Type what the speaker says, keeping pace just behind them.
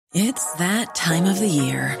It's that time of the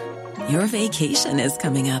year. Your vacation is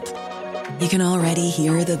coming up. You can already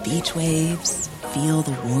hear the beach waves, feel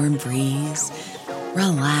the warm breeze,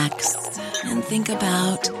 relax, and think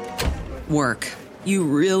about work. You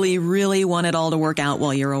really, really want it all to work out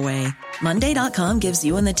while you're away. Monday.com gives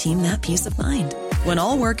you and the team that peace of mind. When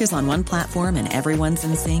all work is on one platform and everyone's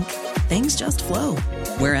in sync, things just flow.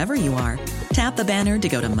 Wherever you are, tap the banner to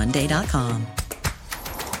go to Monday.com.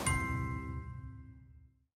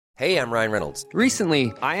 Hey, I'm Ryan Reynolds.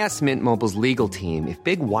 Recently, I asked Mint Mobile's legal team if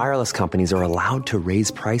big wireless companies are allowed to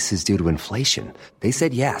raise prices due to inflation. They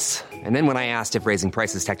said yes. And then when I asked if raising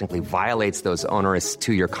prices technically violates those onerous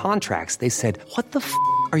two-year contracts, they said, what the f***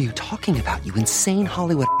 are you talking about, you insane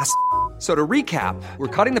Hollywood ass f- So to recap, we're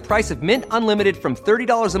cutting the price of Mint Unlimited from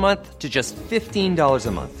 $30 a month to just $15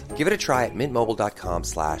 a month. Give it a try at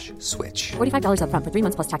mintmobile.com/switch. $45 up front for 3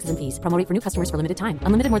 months plus taxes and fees. Promo rate for new customers for limited time.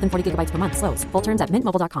 Unlimited more than 40 gigabytes per month. Slows full terms at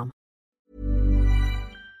mintmobile.com.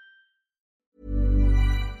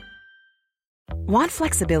 Want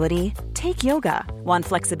flexibility? Take yoga. Want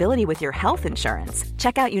flexibility with your health insurance?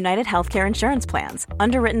 Check out United Healthcare Insurance Plans.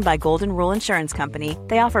 Underwritten by Golden Rule Insurance Company,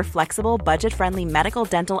 they offer flexible, budget-friendly medical,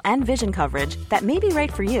 dental, and vision coverage that may be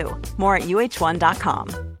right for you. More at uh1.com.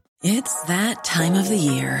 It's that time of the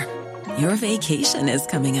year. Your vacation is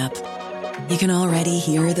coming up. You can already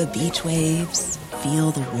hear the beach waves,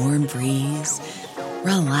 feel the warm breeze,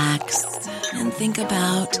 relax, and think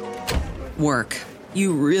about work.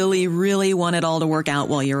 You really, really want it all to work out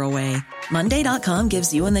while you're away. Monday.com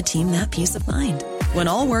gives you and the team that peace of mind. When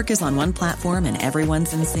all work is on one platform and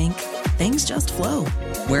everyone's in sync, things just flow.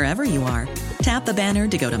 Wherever you are, tap the banner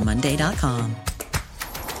to go to Monday.com.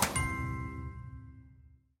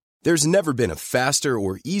 There's never been a faster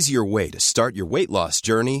or easier way to start your weight loss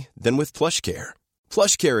journey than with PlushCare.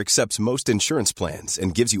 PlushCare accepts most insurance plans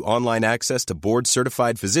and gives you online access to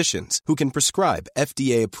board-certified physicians who can prescribe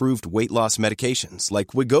FDA-approved weight loss medications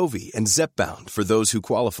like Wegovy and Zepbound for those who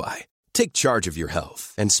qualify. Take charge of your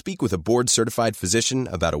health and speak with a board-certified physician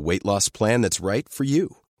about a weight loss plan that's right for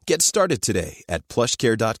you. Get started today at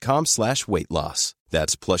plushcare.com/weight-loss.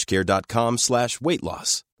 That's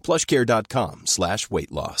plushcare.com/weight-loss.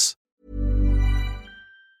 plushcare.com/weight-loss.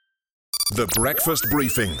 The Breakfast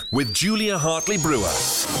Briefing with Julia Hartley-Brewer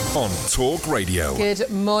on Talk Radio. Good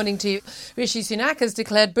morning to you. Rishi Sunak has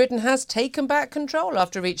declared Britain has taken back control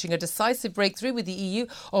after reaching a decisive breakthrough with the EU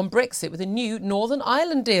on Brexit with a new Northern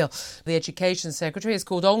Ireland deal. The Education Secretary has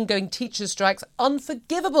called ongoing teachers' strikes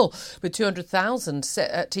unforgivable, with 200,000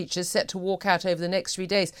 teachers set to walk out over the next 3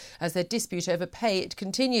 days as their dispute over pay it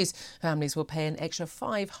continues. Families will pay an extra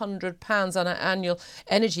 £500 on their annual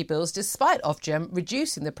energy bills, despite Ofgem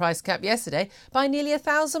reducing the price cap yesterday by nearly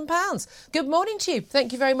 £1,000. Good morning to you.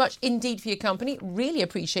 Thank you very much indeed for your company. Really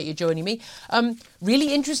appreciate you joining me.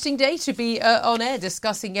 Really interesting day to be on air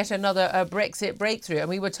discussing yet another Brexit breakthrough. And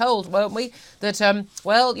we were told, weren't we, that,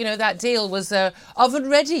 that deal was oven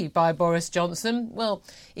ready by Boris Johnson. Well,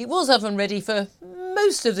 it was oven ready for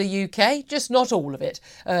most of the UK, just not all of it.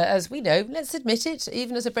 As we know, let's admit it,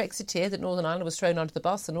 even as a Brexiteer, that Northern Ireland was thrown under the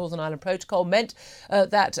bus. The Northern Ireland Protocol meant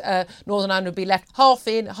that Northern Ireland would be left half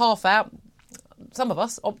in, half out. Some of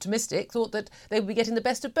us, optimistic, thought that they would be getting the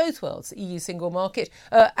best of both worlds, EU single market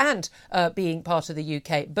and being part of the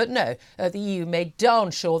UK. But no, the EU made darn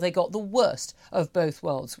sure they got the worst of both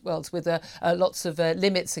worlds with lots of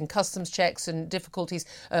limits and customs checks and difficulties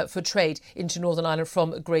for trade into Northern Ireland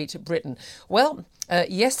from Great Britain. Well,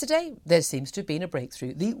 yesterday, there seems to have been a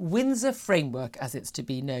breakthrough. The Windsor Framework, as it's to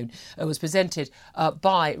be known, was presented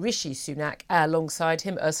by Rishi Sunak, alongside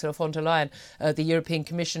him Ursula von der Leyen, the European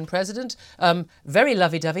Commission President. Very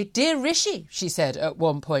lovey-dovey. Dear Rishi, she said at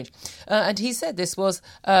one point. And he said this was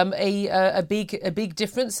a big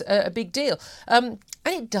difference, a big deal. And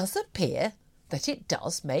it does appear that it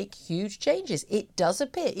does make huge changes. It does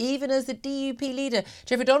appear, even as the DUP leader,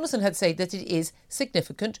 Jeffrey Donaldson, had said that it is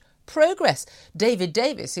significant progress. David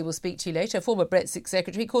Davis, who will speak to you later, former Brexit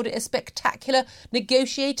secretary, called it a spectacular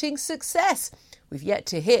negotiating success. We've yet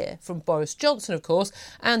to hear from Boris Johnson, of course,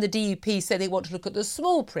 and the DUP say they want to look at the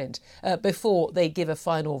small print before they give a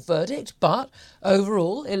final verdict. But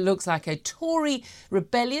overall, it looks like a Tory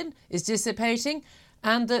rebellion is dissipating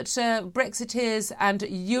and that Brexiteers and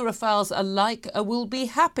Europhiles alike will be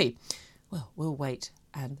happy. Well, we'll wait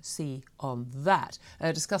and see on that.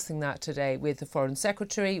 Discussing that today with the Foreign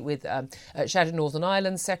Secretary, with Shadow Northern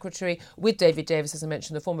Ireland Secretary, with David Davis, as I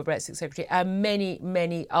mentioned, the former Brexit Secretary, and many,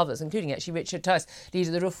 many others, including actually Richard Tice, leader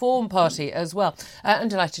of the Reform Party as well. I'm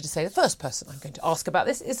delighted to say the first person I'm going to ask about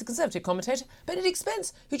this is the Conservative commentator, Benedict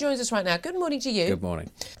Spence, who joins us right now. Good morning to you. Good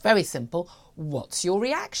morning. Very simple. What's your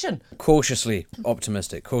reaction? Cautiously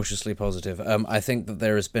optimistic, cautiously positive. I think that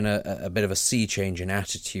there has been a bit of a sea change in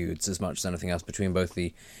attitudes as much as anything else between both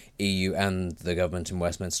the EU and the government in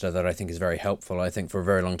Westminster that I think is very helpful. I think for a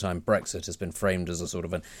very long time Brexit has been framed as a sort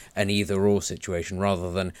of an either-or situation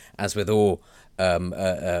rather than, as with all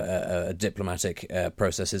diplomatic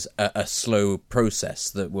processes, a slow process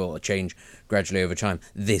that will change gradually over time.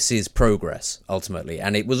 This is progress, ultimately.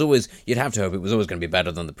 And it was always, you'd have to hope it was always going to be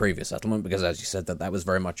better than the previous settlement, because as you said, that was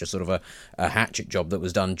very much a sort of a hatchet job that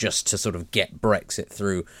was done just to sort of get Brexit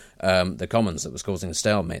through the Commons that was causing a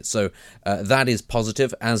stalemate. So that is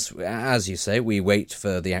positive. As you say, we wait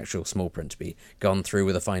for the actual small print to be gone through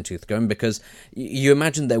with a fine-tooth comb, because you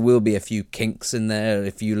imagine there will be a few kinks in there,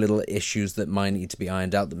 a few little issues that might need to be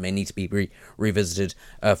ironed out, that may need to be revisited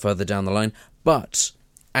further down the line. But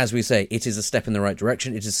as we say, it is a step in the right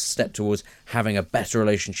direction. It is a step towards having a better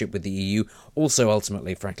relationship with the EU. Also,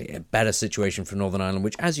 ultimately, frankly, a better situation for Northern Ireland,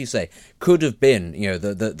 which, as you say, could have been,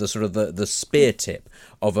 the sort of the spear tip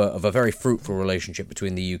of a very fruitful relationship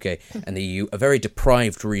between the UK and the EU, a very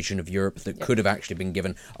deprived region of Europe that could have actually been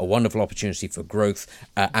given a wonderful opportunity for growth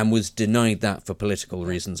and was denied that for political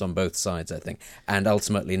reasons on both sides, I think. And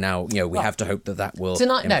ultimately now, we have to hope that will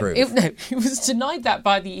improve. It was denied that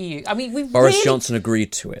by the EU. I mean, Boris Johnson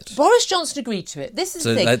agreed to it. Boris Johnson agreed to it. This is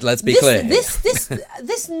the thing. Let's be clear.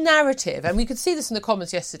 This narrative, and we could see this in the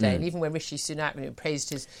comments yesterday, and even when Rishi Sunak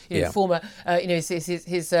praised his former,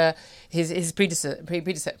 his predecessor.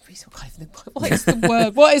 What is the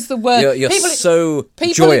word? What is the word? You're so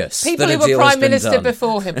joyous. People that who were Prime Minister done.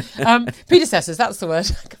 before him. Predecessors, that's the word.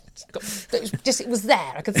 It was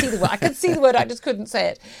there. I could see the word. I just couldn't say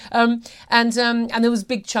it. And there was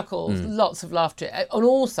big chuckles, lots of laughter on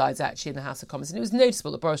all sides actually in the House of Commons. And it was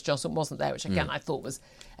noticeable that Boris Johnson wasn't there, which again I thought was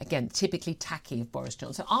typically tacky of Boris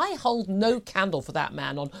Johnson. I hold no candle for that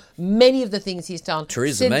man on many of the things he's done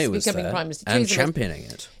Theresa since May was becoming there Prime Minister. and championing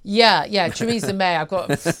it. Yeah, Theresa May.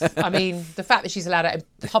 The fact that she's allowed out in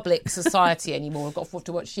public society anymore, I've got forward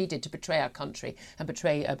to what she did to betray our country and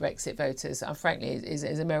betray Brexit voters, frankly, is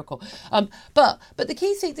a miracle. But the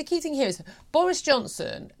key thing here is Boris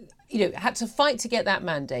Johnson, had to fight to get that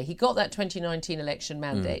mandate. He got that 2019 election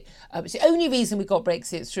mandate. It's the only reason we got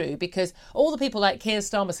Brexit through, because all the people like Keir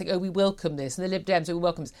Starmer saying, we welcome this, and the Lib Dems, we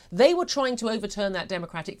welcome this. They were trying to overturn that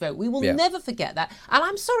democratic vote. We will never forget that. And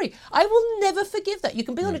I'm sorry, I will never forgive that. You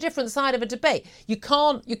can be on a different side of a debate. You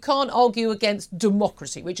can't argue against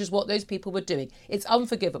democracy, which is what those people were doing. It's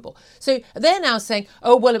unforgivable. So they're now saying,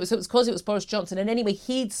 it was because it was Boris Johnson, and anyway,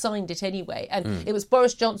 he'd signed it anyway, and it was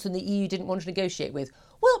Boris Johnson the EU didn't want to negotiate with.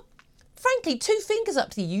 Well, frankly, two fingers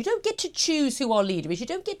up to the EU. You don't get to choose who our leader is. You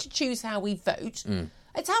don't get to choose how we vote.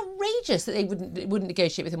 It's outrageous that they wouldn't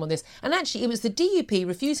negotiate with him on this. And actually, it was the DUP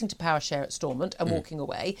refusing to power share at Stormont and walking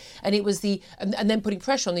away, and it was and then putting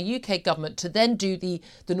pressure on the UK government to then do the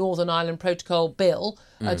Northern Ireland Protocol bill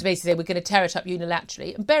to basically say we're going to tear it up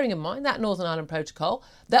unilaterally. And bearing in mind that Northern Ireland Protocol,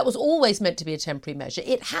 that was always meant to be a temporary measure.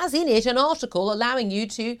 It has in it an article allowing you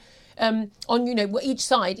to on each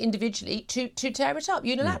side individually to tear it up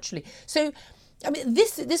unilaterally. So I mean,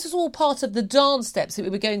 this is all part of the dance steps that we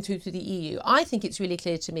were going through to the EU. I think it's really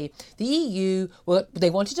clear to me. The EU, they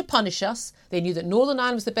wanted to punish us. They knew that Northern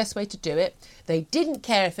Ireland was the best way to do it. They didn't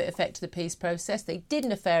care if it affected the peace process. They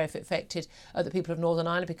didn't care if it affected the people of Northern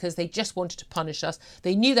Ireland, because they just wanted to punish us.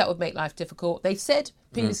 They knew that would make life difficult. They said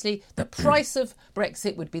previously the price of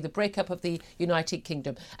Brexit would be the breakup of the United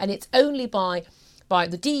Kingdom. And it's only by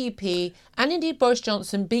the DUP and indeed Boris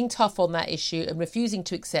Johnson being tough on that issue and refusing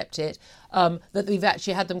to accept it, that we've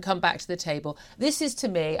actually had them come back to the table. This is, to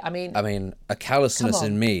me, I mean, a callousness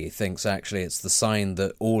in me thinks actually it's the sign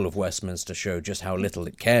that all of Westminster showed just how little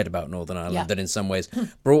it cared about Northern Ireland, that in some ways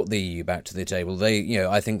brought the EU back to the table.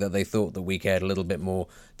 I think that they thought that we cared a little bit more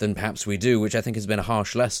than perhaps we do, which I think has been a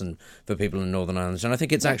harsh lesson for people in Northern Ireland. And I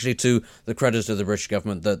think it's actually to the credit of the British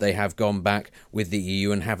government that they have gone back with the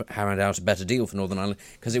EU and have hammered out a better deal for Northern Ireland,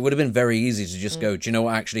 because it would have been very easy to just go, do you know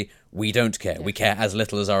what, actually, we don't care. We care as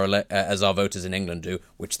little as our voters in England do,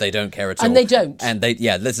 which they don't care at all. And they don't. And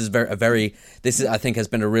this is I think has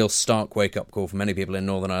been a real stark wake up call for many people in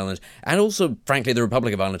Northern Ireland, and also, frankly, the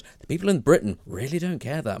Republic of Ireland. The people in Britain really don't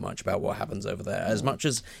care that much about what happens over there, as much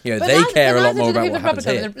as they care a lot more about what happens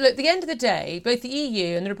here. Look, at the end of the day, both the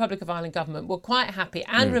EU and the Republic of Ireland government were quite happy,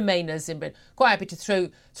 and Remainers in Britain quite happy to throw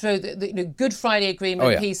the Good Friday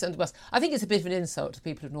Agreement, peace and West. I think it's a bit of an insult to the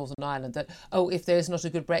people of Northern Ireland that if there is not a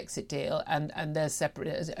good Brexit deal and there's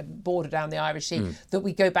separate border down the Irish Sea, that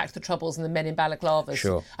we go back to the Troubles and the men in balaclavas.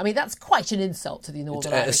 Sure. I mean, that's quite an insult to the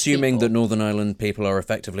Northern Irish assuming people. that Northern Ireland people are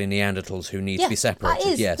effectively Neanderthals who need to be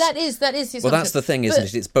separated. That is the assumption. Well, that's the thing, isn't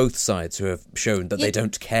it? It's both sides who have shown that they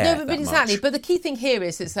don't care. No, but exactly. But the key thing here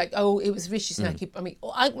is it's like, it was Rishi Sunak. I mean,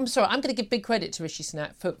 I'm sorry, I'm going to give big credit to Rishi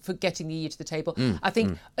Sunak for getting the EU to the table. I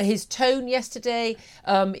think his tone yesterday,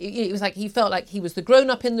 it was like he felt like he was the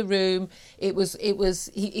grown-up in the room. He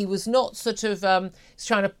was not sort of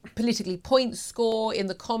trying to politically point score in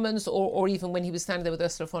the Commons or even when he was standing there with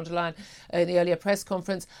Ursula von der Leyen in the earlier press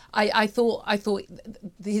conference. I thought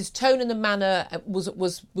his tone and the manner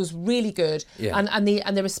was really good, and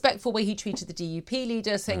the respectful way he treated the DUP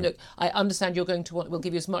leader, saying, "Look, I understand you're going to we'll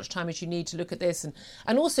give you as much time as you need to look at this,"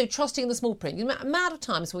 and also trusting the small print. The amount of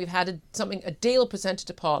times when we've had a deal presented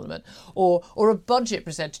to Parliament or a budget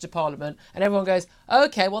presented to Parliament, and everyone goes,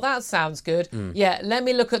 "Okay, well that sounds good. Yeah, let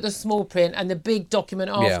me look at the small print and the big document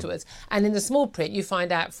afterwards." And in the small print, you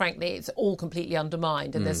find out, frankly, it's all completely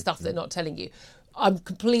undermined, and there's stuff they're not telling you. I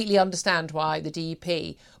completely understand why the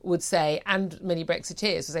DUP would say, and many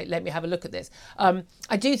Brexiteers would say, let me have a look at this.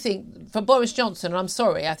 I do think, for Boris Johnson, and I'm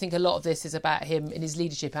sorry, I think a lot of this is about him and his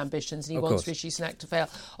leadership ambitions, and he wants Rishi Sunak to fail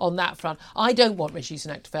on that front. I don't want Rishi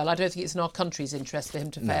Sunak to fail. I don't think it's in our country's interest for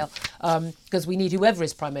him to fail, because we need whoever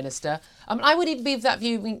is Prime Minister. I would even be of that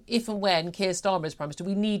view if and when Keir Starmer is Prime Minister.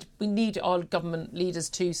 We need our government leaders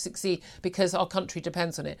to succeed because our country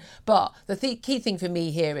depends on it. But the key thing for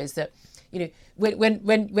me here is that, when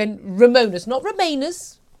Ramonas, not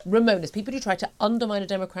Remainers, Ramonas, people who try to undermine a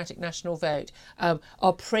democratic national vote,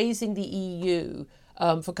 are praising the EU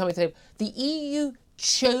for coming through. The EU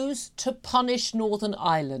chose to punish Northern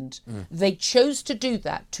Ireland. They chose to do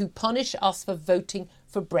that, to punish us for voting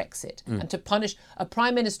for Brexit and to punish a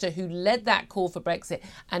Prime Minister who led that call for Brexit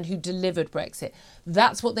and who delivered Brexit.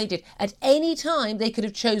 That's what they did. At any time, they could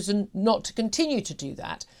have chosen not to continue to do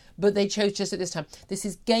that, but they chose just at this time. This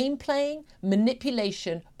is game playing,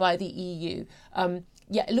 manipulation by the EU.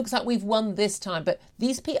 It looks like we've won this time, but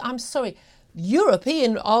these people, I'm sorry,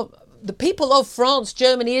 the people of France,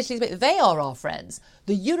 Germany, Italy, they are our friends.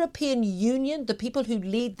 The European Union, the people who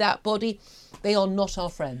lead that body, they are not our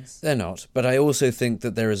friends. They're not. But I also think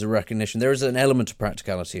that there is a recognition, there is an element of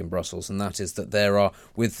practicality in Brussels, and that is that there are,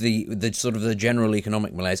 with the sort of the general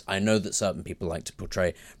economic malaise, I know that certain people like to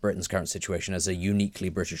portray Britain's current situation as a uniquely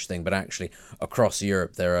British thing, but actually across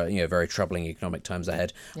Europe there are very troubling economic times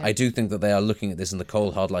ahead. Yeah. I do think that they are looking at this in the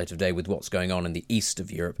cold, hard light of day with what's going on in the east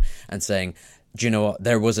of Europe and saying, do you know what?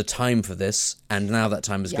 There was a time for this, and now that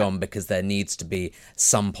time has gone because there needs to be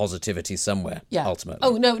some positivity somewhere, ultimately.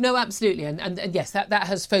 Oh, no, absolutely. And yes, that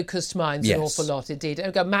has focused minds an awful lot indeed.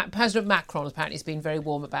 President Macron apparently has been very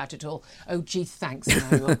warm about it all. Oh, gee, thanks,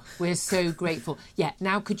 Emmanuel. We're so grateful. Yeah,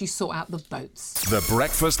 now could you sort out the boats? The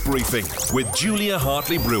Breakfast Briefing with Julia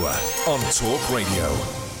Hartley-Brewer on Talk Radio.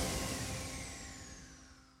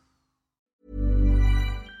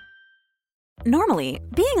 Normally,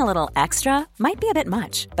 being a little extra might be a bit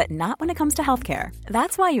much, but not when it comes to healthcare.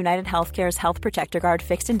 That's why United Healthcare's Health Protector Guard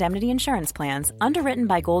fixed indemnity insurance plans, underwritten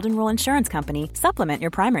by Golden Rule Insurance Company, supplement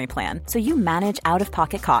your primary plan so you manage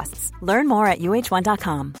out-of-pocket costs. Learn more at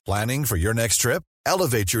UH1.com. Planning for your next trip?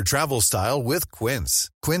 Elevate your travel style with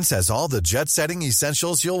Quince. Quince has all the jet-setting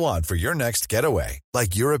essentials you'll want for your next getaway,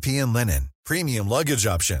 like European linen, premium luggage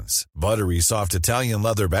options, buttery soft Italian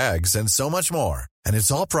leather bags, and so much more. And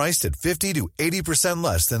it's all priced at 50 to 80%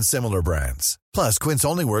 less than similar brands. Plus, Quince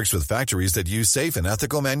only works with factories that use safe and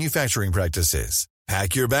ethical manufacturing practices.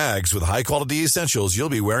 Pack your bags with high-quality essentials you'll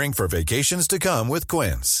be wearing for vacations to come with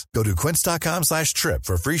Quince. Go to quince.com/trip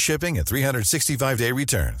for free shipping and 365-day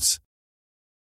returns.